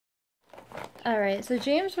Alright, so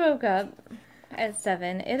James woke up at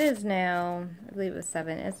 7. It is now, I believe it was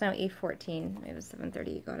 7. It's now 8:14. It was 7:30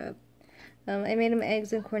 he got up. I made him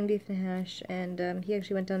eggs and corned beef and hash, and he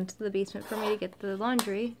actually went down to the basement for me to get the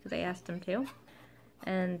laundry, because I asked him to.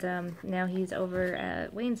 And now he's over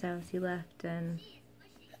at Wayne's house. He left, and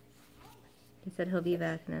he said he'll be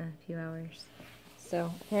back in a few hours.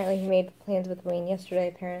 So apparently he made plans with Wayne yesterday.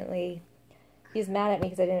 Apparently he's mad at me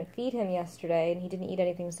because I didn't feed him yesterday, and he didn't eat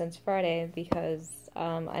anything since Friday because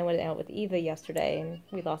I went out with Eva yesterday, and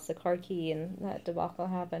we lost the car key, and that debacle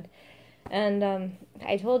happened. And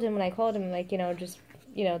I told him when I called him, like, just,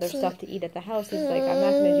 there's stuff to eat at the house. He's like, I'm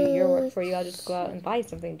not going to do your work for you. I'll just go out and buy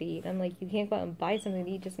something to eat. I'm like, you can't go out and buy something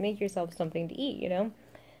to eat. Just make yourself something to eat,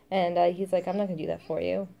 And he's like, I'm not going to do that for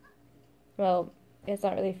you. Well, it's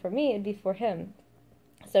not really for me. It'd be for him.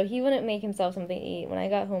 So he wouldn't make himself something to eat. When I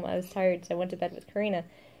got home, I was tired, so I went to bed with Karina.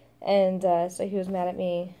 And so he was mad at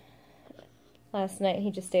me last night.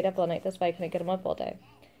 He just stayed up all night. That's why I couldn't get him up all day.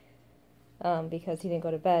 Because he didn't go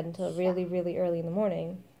to bed until really, really early in the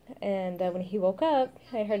morning. And when he woke up,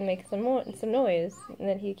 I heard him make some noise. And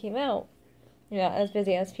then he came out. I was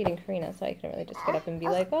busy. I was feeding Karina, so I couldn't really just get up and be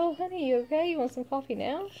like, oh, honey, you okay? You want some coffee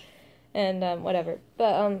now? And whatever.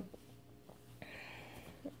 But,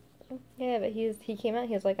 yeah, but he came out.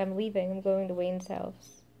 He was like, I'm leaving. I'm going to Wayne's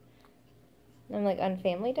house. And I'm like, on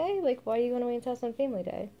Family Day? Like, why are you going to Wayne's house on Family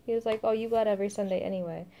Day? He was like, oh, you go out every Sunday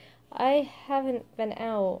anyway. I haven't been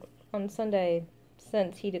out on Sunday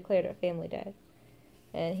since he declared it Family Day.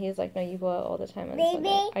 And he's like, no, you go out all the time on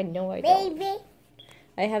Sunday. I know I don't.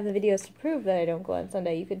 I have the videos to prove that I don't go on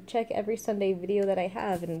Sunday. You could check every Sunday video that I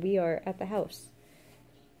have, and we are at the house.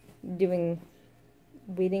 Waiting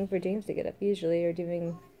for James to get up, usually, or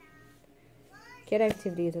doing kid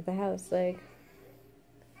activities at the house, like.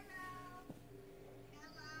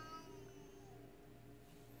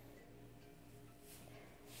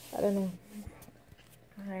 I don't know.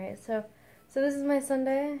 Alright, so this is my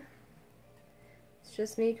Sunday. It's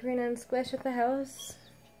just me, Karina, and Squish at the house.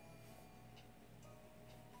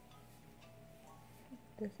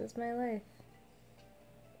 This is my life.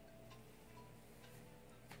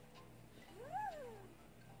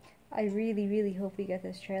 I really, really hope we get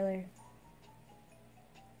this trailer.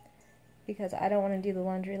 Because I don't want to do the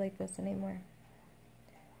laundry like this anymore.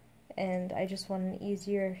 And I just want an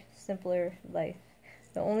easier, simpler life.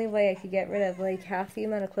 The only way I could get rid of like half the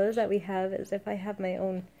amount of clothes that we have is if I have my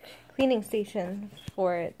own cleaning station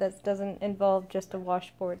for it that doesn't involve just a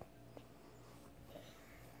washboard.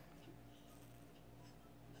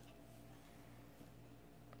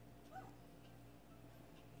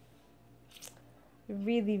 I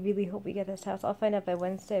really, really hope we get this house. I'll find out by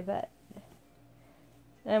Wednesday, but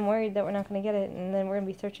I'm worried that we're not going to get it, and then we're going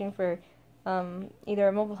to be searching for either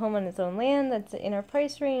a mobile home on its own land that's in our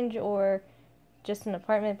price range, or just an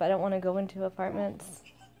apartment, but I don't want to go into apartments.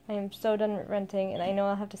 I am so done with renting, and I know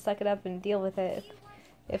I'll have to suck it up and deal with it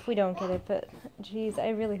if we don't get it, but geez, I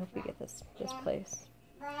really hope we get this place.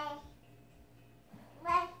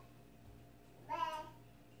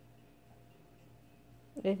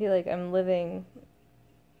 I feel like I'm living.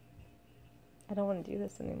 I don't want to do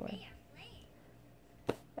this anymore.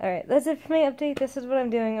 Alright, that's it for my update. This is what I'm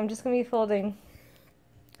doing. I'm just going to be folding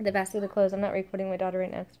the basket of clothes. I'm not recording my daughter right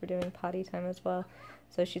now because we're doing potty time as well.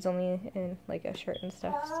 So she's only in like a shirt and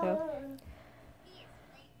stuff. So,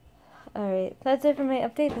 alright, that's it for my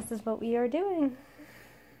update. This is what we are doing.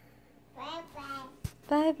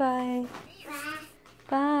 Bye-bye. Bye-bye.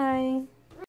 Bye.